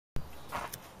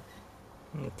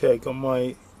Okay, got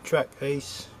my track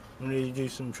ace. I'm ready to do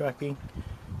some tracking.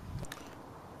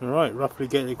 Alright, roughly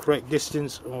get the correct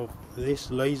distance of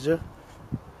this laser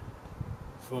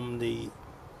from the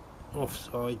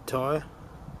offside tyre.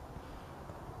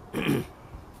 We're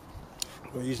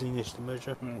using this to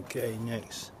measure. Okay,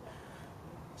 next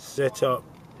set up,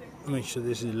 make sure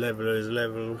this is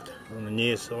leveled on the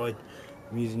near side.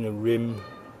 I'm using the rim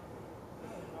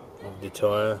of the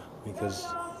tyre because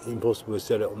it's impossible to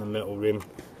set it on the metal rim.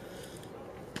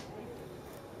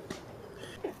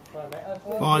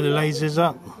 Fire the lasers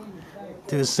up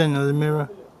to the centre of the mirror.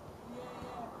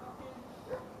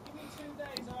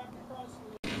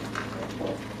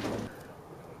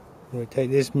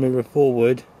 Rotate this mirror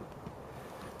forward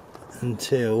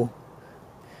until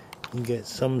you get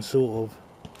some sort of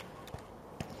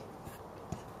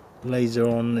laser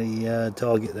on the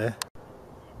target there.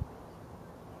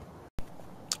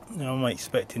 Now I'm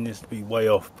expecting this to be way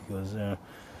off because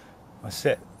I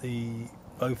set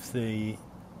both the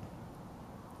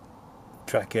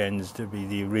track ends to be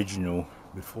the original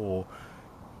before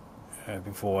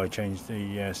I changed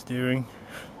the steering.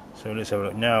 So let's have a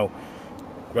look now.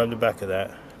 Grab the back of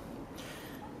that,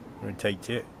 rotate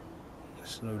it,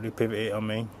 slowly pivot it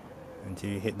until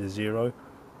you hit the 0.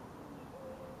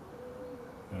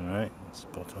 Alright,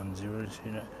 spot on 0, see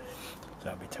that? So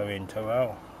that'll be toe in, toe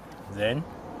out. Then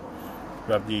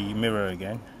grab the mirror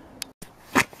again,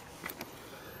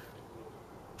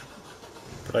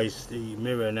 place the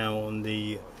mirror now on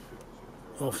the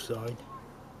offside.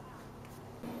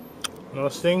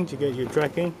 Last thing to get your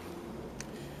tracking,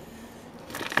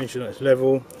 make sure that's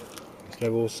level. It's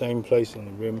level, same place on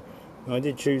the rim. Now, I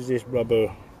did choose this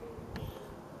rubber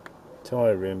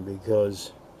tyre rim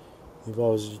because if I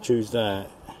was to choose that,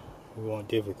 it would be quite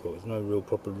difficult. There's no real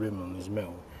proper rim on this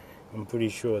metal. I'm pretty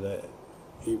sure that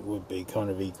it would be kind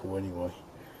of equal anyway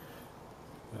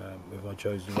if I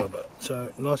chose the rubber.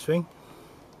 So last thing,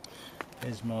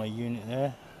 there's my unit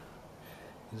there.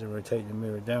 As I rotate the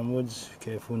mirror downwards,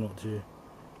 careful not to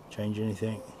change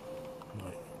anything.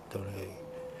 Don't let it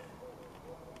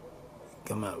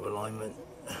come out of alignment.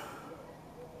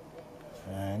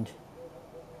 And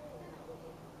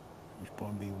it's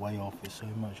probably way off. It's so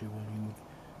much it won't even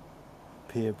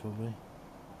appear probably.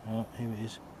 Oh, here it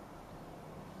is.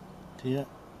 See that?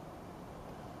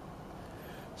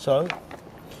 So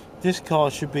this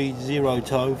car should be 0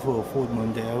 toe for a Ford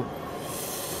Mondeo.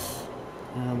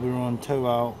 We're on toe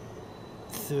out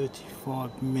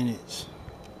 35 minutes.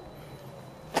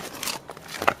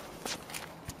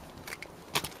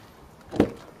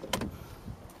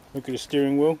 Look at the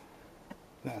steering wheel.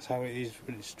 That's how it is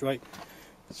when it's straight.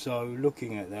 So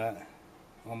looking at that,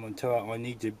 I'm on toe out. I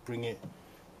need to bring it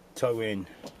toe in.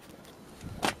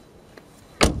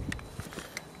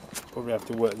 Probably have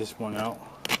to work this one out.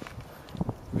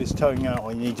 If it's toeing out,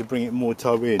 I need to bring it more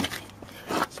toe in.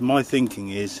 So my thinking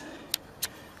is,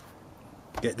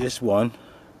 get this one,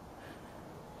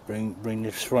 bring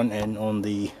this front end on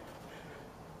the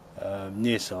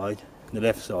near side, the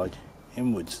left side,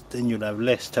 inwards. Then you'll have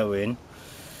less toe in,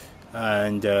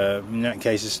 and in that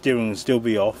case the steering will still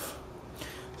be off.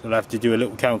 So I'll have to do a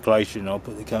little calculation. I'll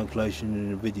put the calculation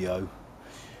in the video.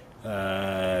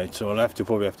 So I'll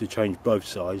probably have to change both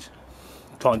sides.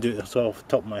 Can't do it off the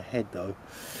top of my head though.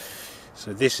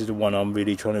 So this is the one I'm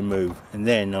really trying to move, and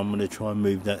then I'm going to try and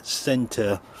move that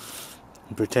centre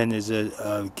and pretend there's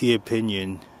a gear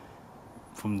pinion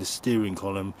from the steering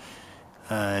column,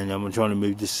 and I'm trying to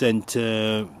move the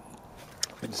centre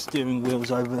with the steering wheels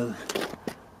over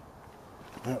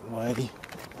that way.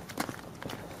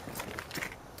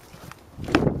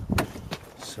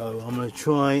 So I'm going to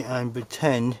try and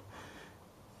pretend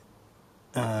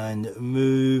and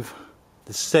move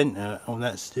the centre of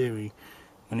that steering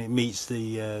when it meets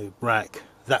the rack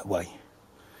that way.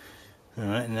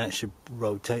 Alright, and that should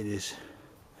rotate this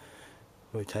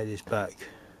back.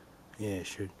 Yeah, it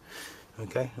should.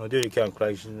 Okay, I'll do the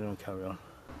calculations and I'll carry on.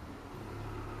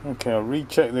 Okay, I'll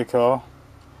recheck the car,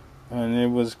 and there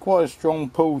was quite a strong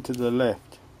pull to the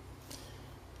left.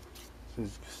 So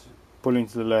it's pulling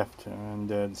to the left, and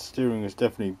the steering is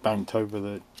definitely banked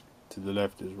over to the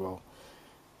left as well.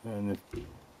 And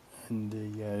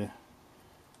the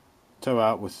toe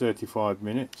out was 35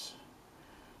 minutes.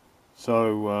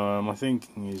 So my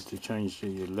thinking is to change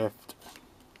the left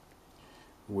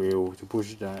wheel to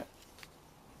push that,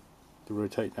 to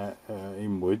rotate that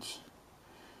inwards,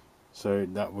 so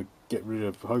that would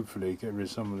hopefully get rid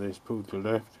of some of this pull to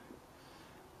the left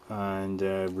and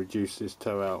reduce this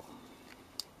toe out.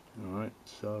 Alright,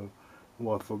 so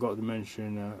what I forgot to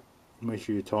mention, make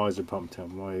sure your tyres are pumped up.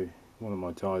 One of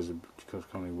my tyres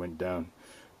just kind of went down,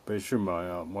 but it shouldn't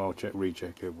matter. I'll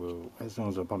recheck it. As long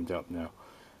as I pumped it up now.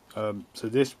 So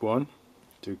this one,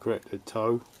 to correct the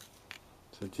toe,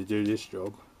 so to do this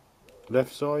job,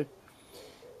 left side,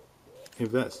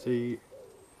 if that's the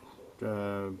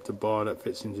bar that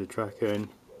fits into the track end,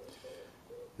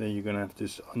 then you're going to have to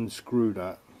unscrew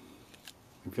that.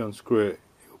 If you unscrew it,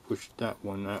 it'll push that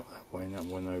one out that way and that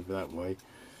one over that way.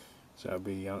 So that'll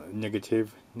be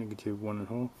negative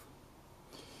 1.5.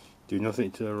 Do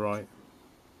nothing to the right.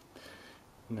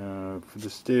 Now for the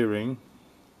steering,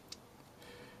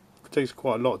 it takes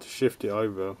quite a lot to shift it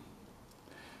over.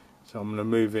 So I'm going to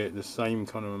move it the same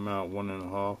kind of amount,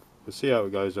 1.5. We'll see how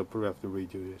it goes. I'll probably have to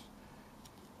redo this.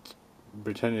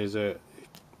 Pretend it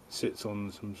sits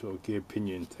on some sort of gear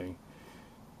pinion thing.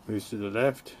 Moves to the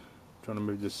left. Trying to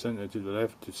move the centre to the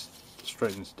left to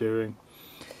straighten the steering.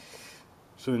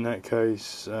 So in that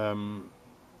case,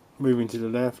 moving to the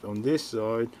left on this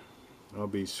side, I'll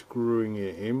be screwing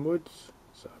it inwards.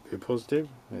 So that'll be a positive.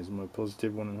 There's my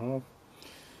positive 1.5.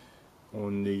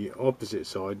 On the opposite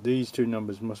side, these two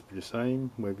numbers must be the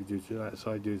same. Whether you do to that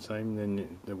side, do the same,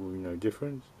 then there will be no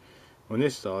difference. On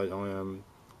this side, I am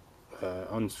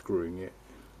unscrewing it,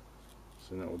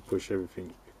 so that will push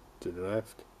everything to the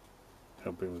left,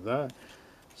 helping with that.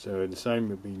 So the same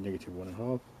would be negative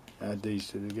 1.5. Add these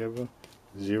two together,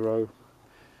 0,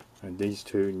 and these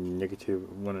two negative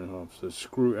 1.5. So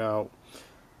screw out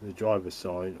the driver's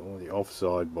side or the off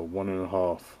side by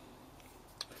 1.5.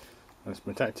 That's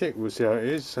my tactic. We'll see how it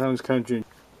is. Sounds country.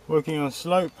 Working on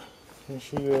slope. I'll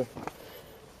show you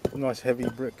nice heavy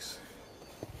bricks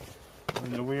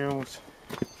on the wheels.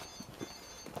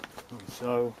 Like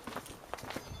so.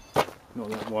 Not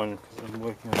that one because I'm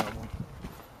working on that one.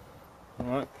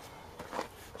 Alright.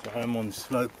 So I'm on the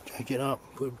slope. Jack it up.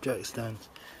 Put jack stands.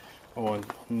 Oh,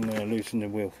 and loosen the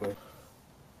wheel first.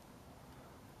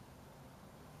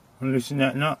 I'll loosen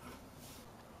that nut.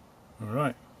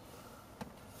 Alright.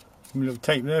 A little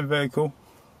tape there, very cool.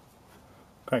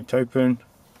 Cracked open.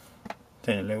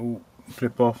 Take a little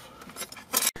flip off.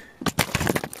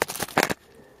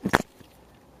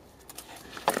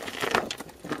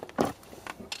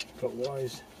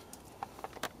 Clockwise.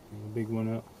 A big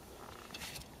one up.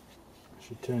 I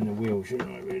should turn the wheel,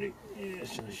 shouldn't I really?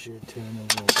 Yes, I should turn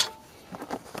the wheel.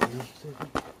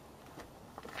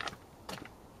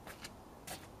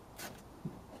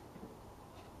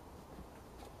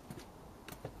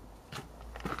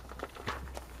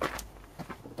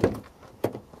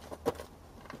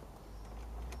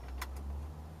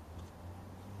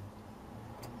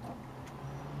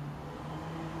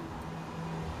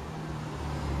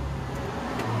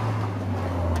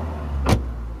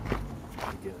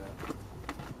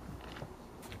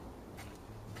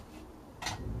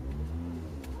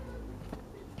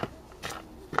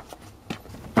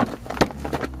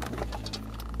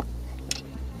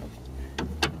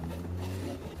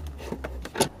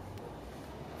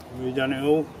 We've done it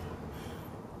all,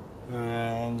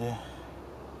 and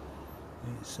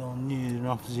it's on near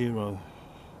enough 0.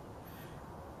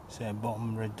 It's that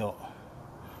bottom red dot.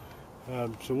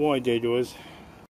 So what I did was